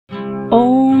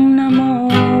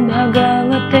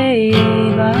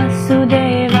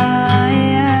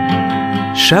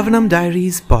Shravanam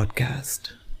Diaries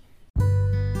podcast.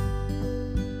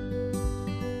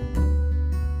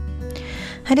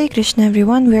 Hare Krishna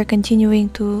everyone, we are continuing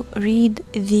to read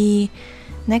the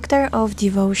Nectar of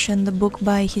Devotion, the book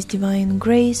by His Divine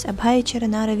Grace,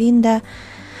 Abhayacharana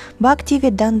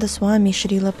Bhaktivedanta Swami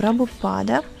Srila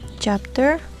Prabhupada,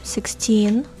 chapter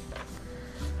 16,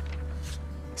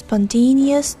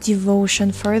 Spontaneous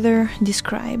Devotion further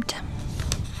described.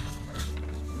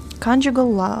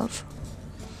 Conjugal Love.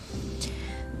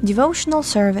 Devotional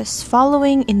service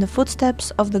following in the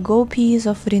footsteps of the gopis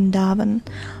of Vrindavan,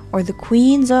 or the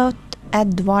queens at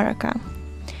Dwaraka,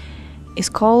 is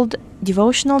called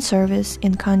devotional service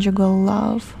in conjugal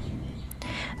love.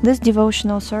 This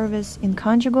devotional service in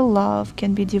conjugal love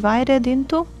can be divided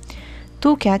into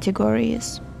two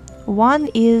categories. One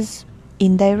is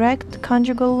indirect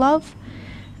conjugal love,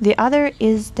 the other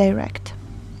is direct.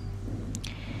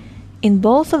 In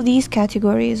both of these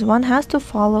categories, one has to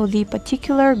follow the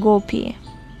particular gopi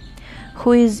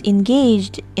who is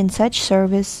engaged in such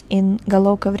service in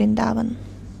Goloka Vrindavan.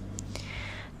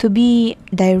 To be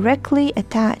directly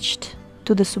attached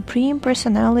to the Supreme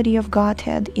Personality of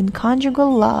Godhead in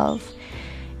conjugal love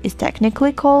is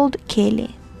technically called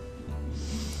Keli.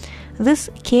 This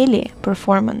Keli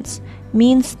performance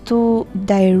means to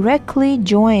directly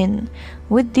join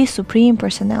with the Supreme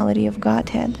Personality of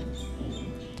Godhead.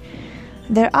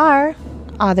 There are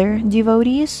other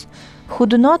devotees who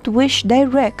do not wish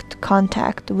direct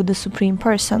contact with the Supreme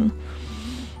Person,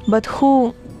 but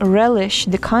who relish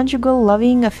the conjugal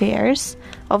loving affairs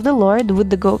of the Lord with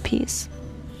the gopis.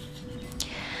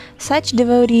 Such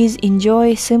devotees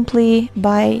enjoy simply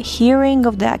by hearing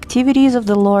of the activities of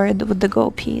the Lord with the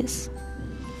gopis.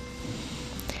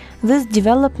 This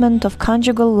development of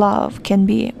conjugal love can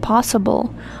be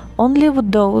possible only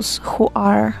with those who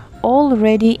are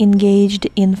already engaged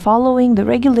in following the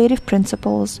regulative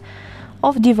principles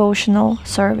of devotional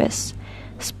service,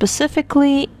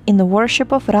 specifically in the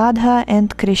worship of Radha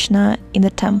and Krishna in the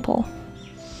temple.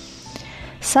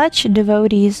 Such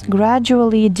devotees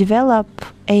gradually develop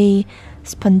a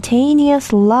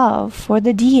spontaneous love for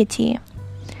the deity,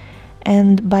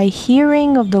 and by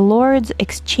hearing of the Lord's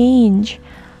exchange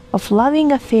of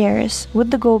loving affairs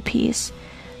with the gopis,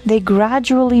 they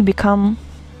gradually become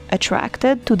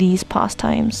attracted to these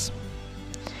pastimes.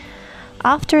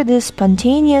 After this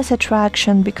spontaneous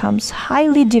attraction becomes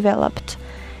highly developed,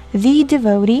 the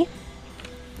devotee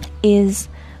is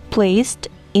placed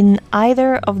in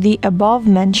either of the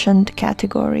above-mentioned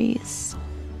categories.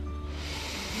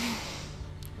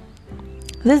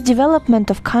 This development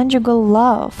of conjugal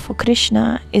love for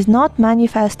Krishna is not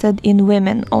manifested in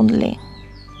women only.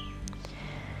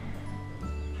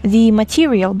 The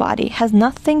material body has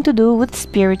nothing to do with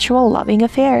spiritual loving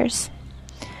affairs.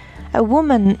 A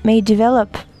woman may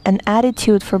develop an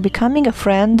attitude for becoming a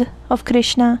friend of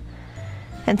Krishna,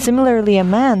 and similarly a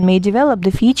man may develop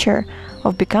the feature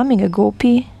of becoming a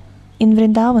gopi in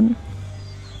Vrindavan.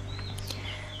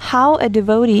 How a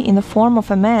devotee in the form of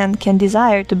a man can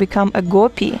desire to become a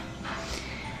gopi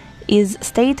is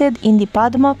stated in the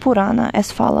Padma Purana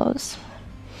as follows.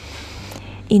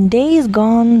 In days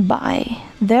gone by,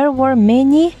 there were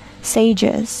many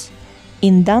sages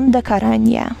in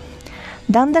Dandakaranya.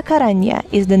 Dandakaranya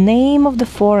is the name of the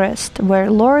forest where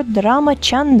Lord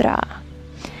Ramachandra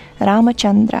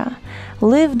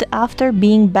lived after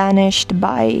being banished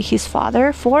by his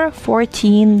father for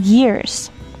 14 years.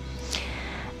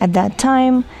 At that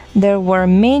time, there were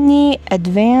many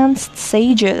advanced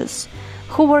sages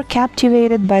who were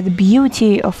captivated by the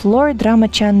beauty of Lord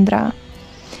Ramachandra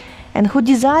and who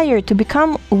desired to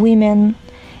become women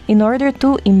in order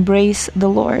to embrace the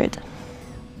Lord.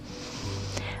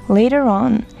 Later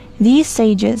on, these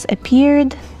sages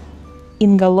appeared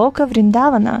in Goloka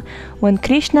Vrindavana when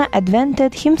Krishna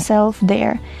advented himself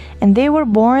there, and they were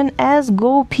born as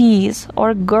gopis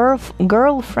or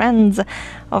girlfriends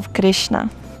of Krishna.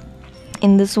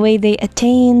 In this way, they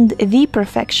attained the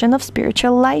perfection of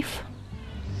spiritual life.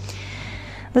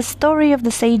 The story of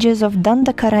the sages of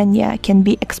Dandakaranya can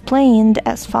be explained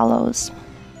as follows.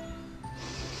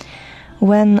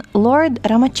 When Lord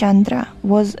Ramachandra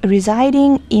was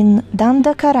residing in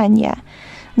Dandakaranya,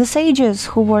 the sages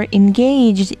who were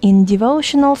engaged in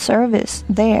devotional service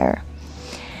there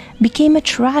became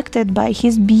attracted by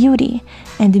his beauty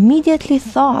and immediately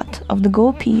thought of the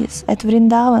gopis at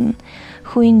Vrindavan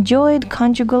who enjoyed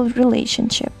conjugal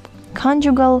relationship,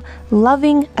 conjugal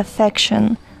loving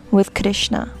affection with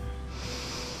Krishna.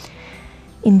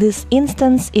 In this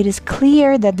instance, it is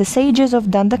clear that the sages of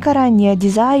Dandakaranya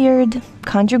desired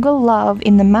conjugal love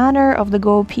in the manner of the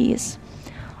gopis,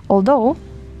 although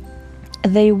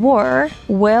they were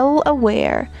well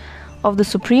aware of the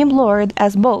Supreme Lord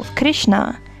as both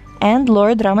Krishna and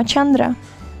Lord Ramachandra.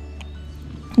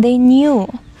 They knew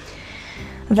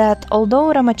that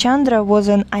although Ramachandra was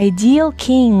an ideal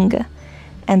king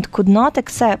and could not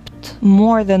accept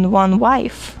more than one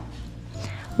wife,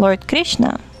 Lord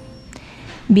Krishna,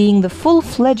 being the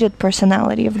full-fledged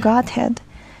personality of Godhead,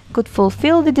 could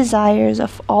fulfill the desires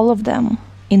of all of them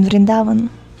in Vrindavan.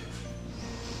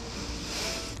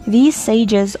 These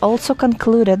sages also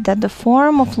concluded that the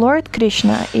form of Lord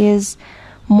Krishna is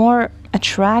more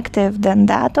attractive than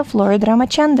that of Lord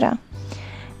Ramachandra,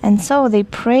 and so they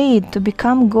prayed to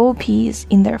become gopis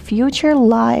in their future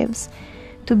lives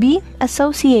to be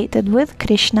associated with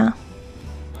Krishna.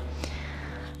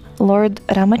 Lord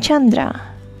Ramachandra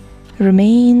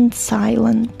remained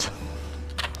silent,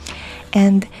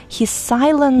 and his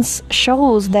silence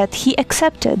shows that he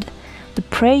accepted the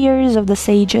prayers of the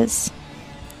sages.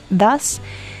 Thus,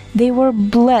 they were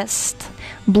blessed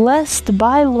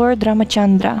by Lord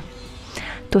Ramachandra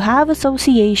to have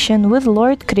association with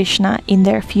Lord Krishna in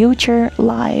their future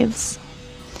lives.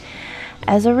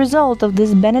 As a result of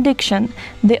this benediction,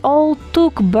 they all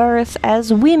took birth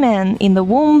as women in the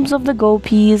wombs of the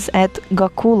gopis at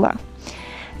Gokula,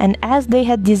 and as they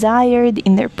had desired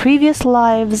in their previous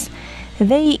lives,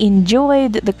 they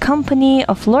enjoyed the company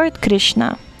of Lord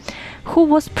Krishna, who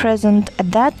was present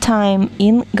at that time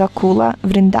in Gokula,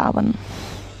 Vrindavan.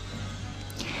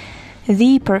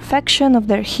 The perfection of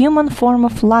their human form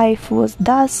of life was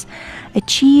thus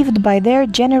achieved by their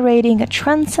generating a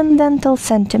transcendental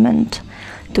sentiment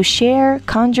to share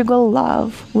conjugal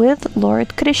love with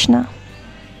Lord Krishna.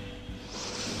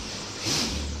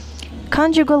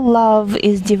 Conjugal love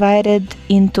is divided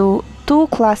into two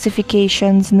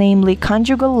classifications, namely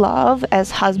conjugal love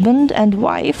as husband and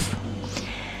wife,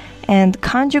 and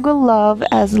conjugal love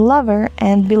as lover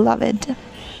and beloved.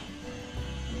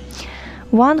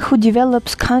 One who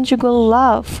develops conjugal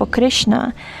love for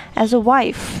Krishna as a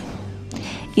wife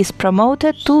is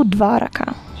promoted to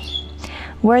Dwaraka,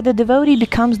 where the devotee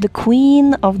becomes the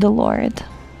queen of the Lord.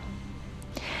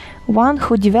 One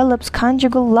who develops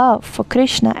conjugal love for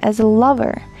Krishna as a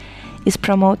lover is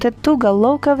promoted to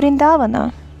Goloka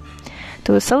Vrindavana,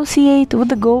 to associate with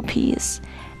the gopis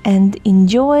and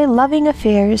enjoy loving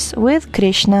affairs with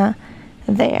Krishna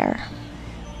there.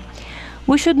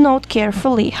 We should note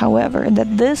carefully, however,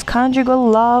 that this conjugal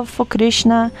love for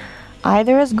Krishna,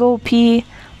 either as gopi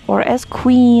or as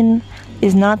queen,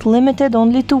 is not limited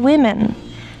only to women.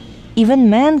 Even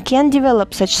men can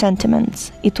develop such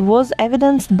sentiments. It was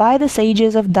evidenced by the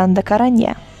sages of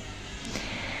Dandakaranya.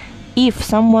 If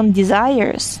someone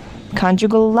desires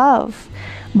conjugal love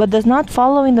but does not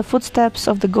follow in the footsteps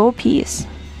of the gopis,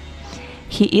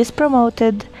 he is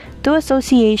promoted to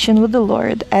association with the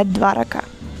Lord at Dwaraka.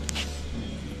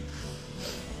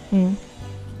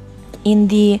 In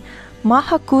the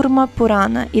Mahakurma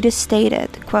Purana, it is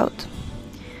stated, quote,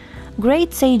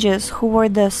 "Great sages who were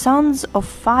the sons of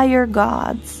fire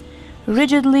gods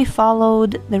rigidly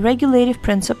followed the regulative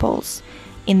principles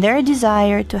in their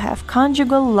desire to have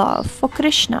conjugal love for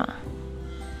Krishna.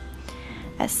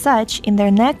 As such, in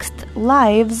their next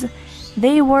lives,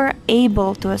 they were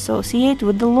able to associate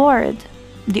with the Lord,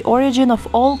 the origin of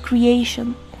all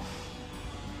creation,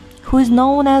 who is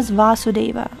known as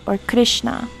Vasudeva or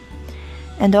Krishna,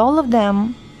 and all of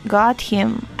them got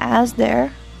him as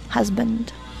their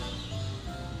husband."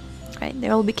 Right? They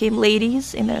all became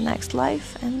ladies in their next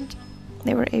life, and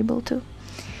they were able to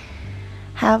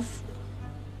have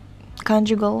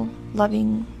conjugal,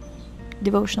 loving,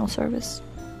 devotional service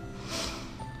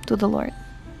to the Lord.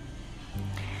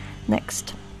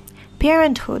 Next,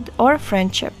 parenthood or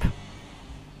friendship.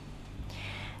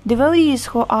 Devotees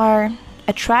who are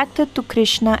attracted to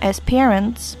Krishna as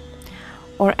parents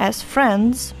or as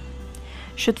friends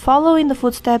should follow in the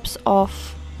footsteps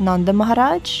of Nanda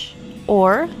Maharaj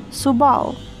or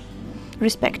Subal,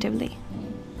 respectively.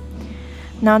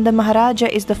 Nanda Maharaja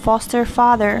is the foster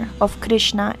father of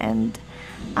Krishna, and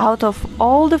out of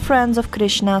all the friends of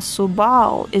Krishna,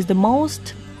 Subal is the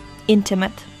most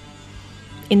intimate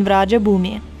in Vraja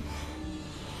Bhumi.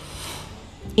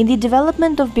 In the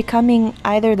development of becoming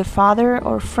either the father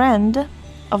or friend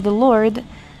of the Lord,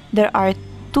 there are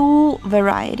two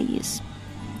varieties.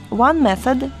 One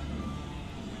method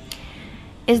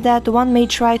is that one may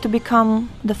try to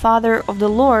become the father of the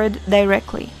Lord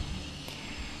directly,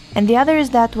 and the other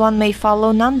is that one may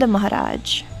follow Nanda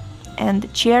Maharaj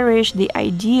and cherish the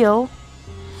ideal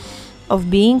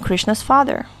of being Krishna's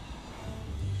father.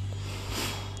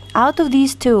 Out of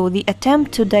these two, the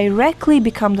attempt to directly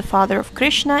become the father of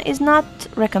Krishna is not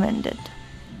recommended.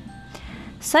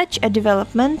 Such a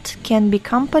development can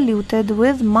become polluted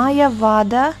with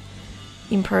Mayavada,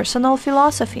 impersonal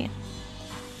philosophy.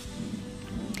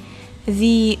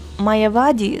 The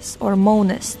Mayavadis or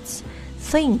monists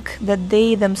think that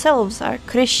they themselves are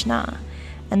Krishna,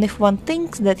 and if one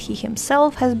thinks that he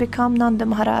himself has become Nanda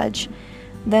Maharaj,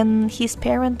 then his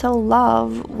parental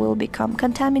love will become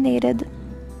contaminated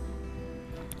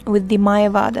with the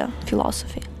Mayavada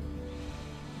philosophy.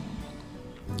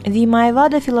 The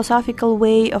Mayavada philosophical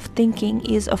way of thinking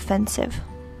is offensive,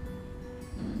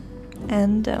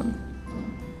 and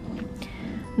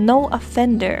no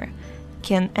offender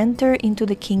can enter into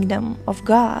the kingdom of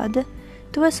God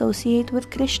to associate with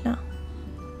Krishna.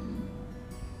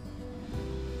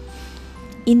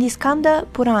 In the Skanda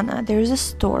Purana, there is a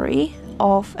story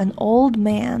of an old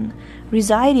man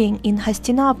residing in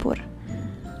Hastinapur,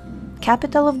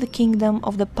 capital of the kingdom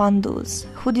of the Pandus,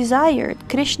 who desired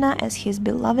Krishna as his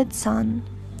beloved son.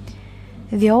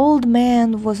 The old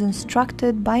man was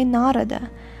instructed by Narada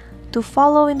to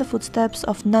follow in the footsteps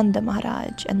of Nanda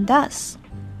Maharaj, and thus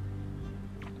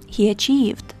he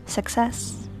achieved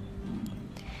success.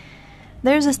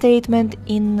 There is a statement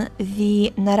in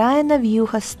the Narayana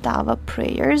Vyuha Stava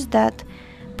prayers that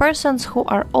persons who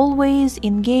are always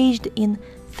engaged in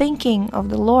thinking of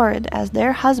the Lord as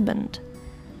their husband,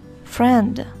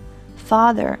 friend,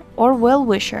 father, or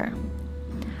well-wisher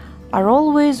are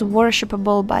always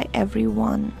worshipable by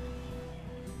everyone.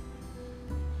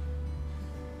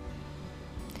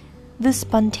 This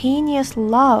spontaneous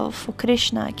love for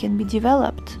Krishna can be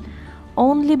developed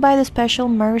only by the special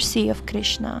mercy of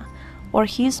Krishna or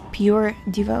his pure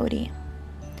devotee.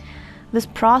 This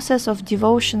process of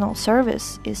devotional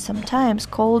service is sometimes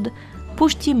called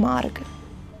Pushti Marg.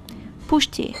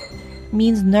 Pushti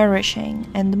means nourishing,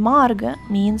 and Marga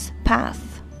means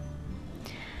path.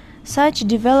 Such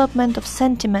development of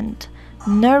sentiment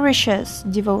nourishes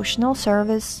devotional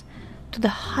service to the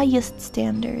highest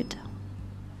standard.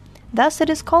 Thus it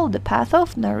is called the path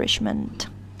of nourishment,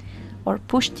 or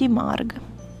Pushti Marg.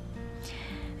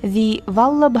 The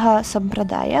Vallabha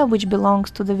Sampradaya, which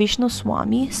belongs to the Vishnu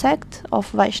Swami sect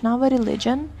of Vaishnava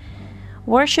religion,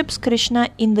 worships Krishna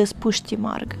in this Pushti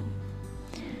Marg.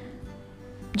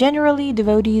 Generally,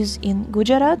 devotees in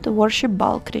Gujarat worship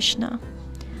Bal Krishna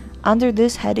under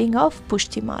this heading of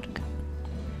Pushti Marg.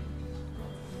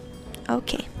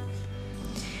 Okay,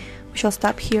 we shall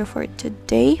stop here for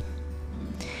today,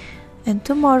 and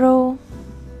tomorrow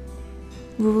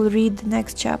we will read the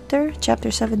next chapter, chapter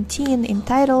 17,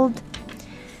 entitled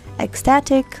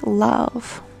Ecstatic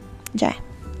Love. Jai.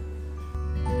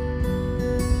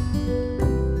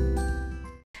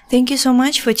 Thank you so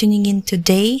much for tuning in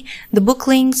today. The book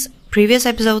links, previous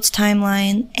episodes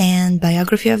timeline, and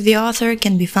biography of the author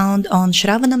can be found on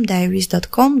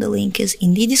shravanamdiaries.com. The link is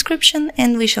in the description,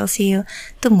 and we shall see you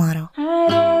tomorrow.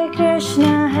 Hare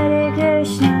Krishna,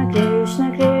 Krishna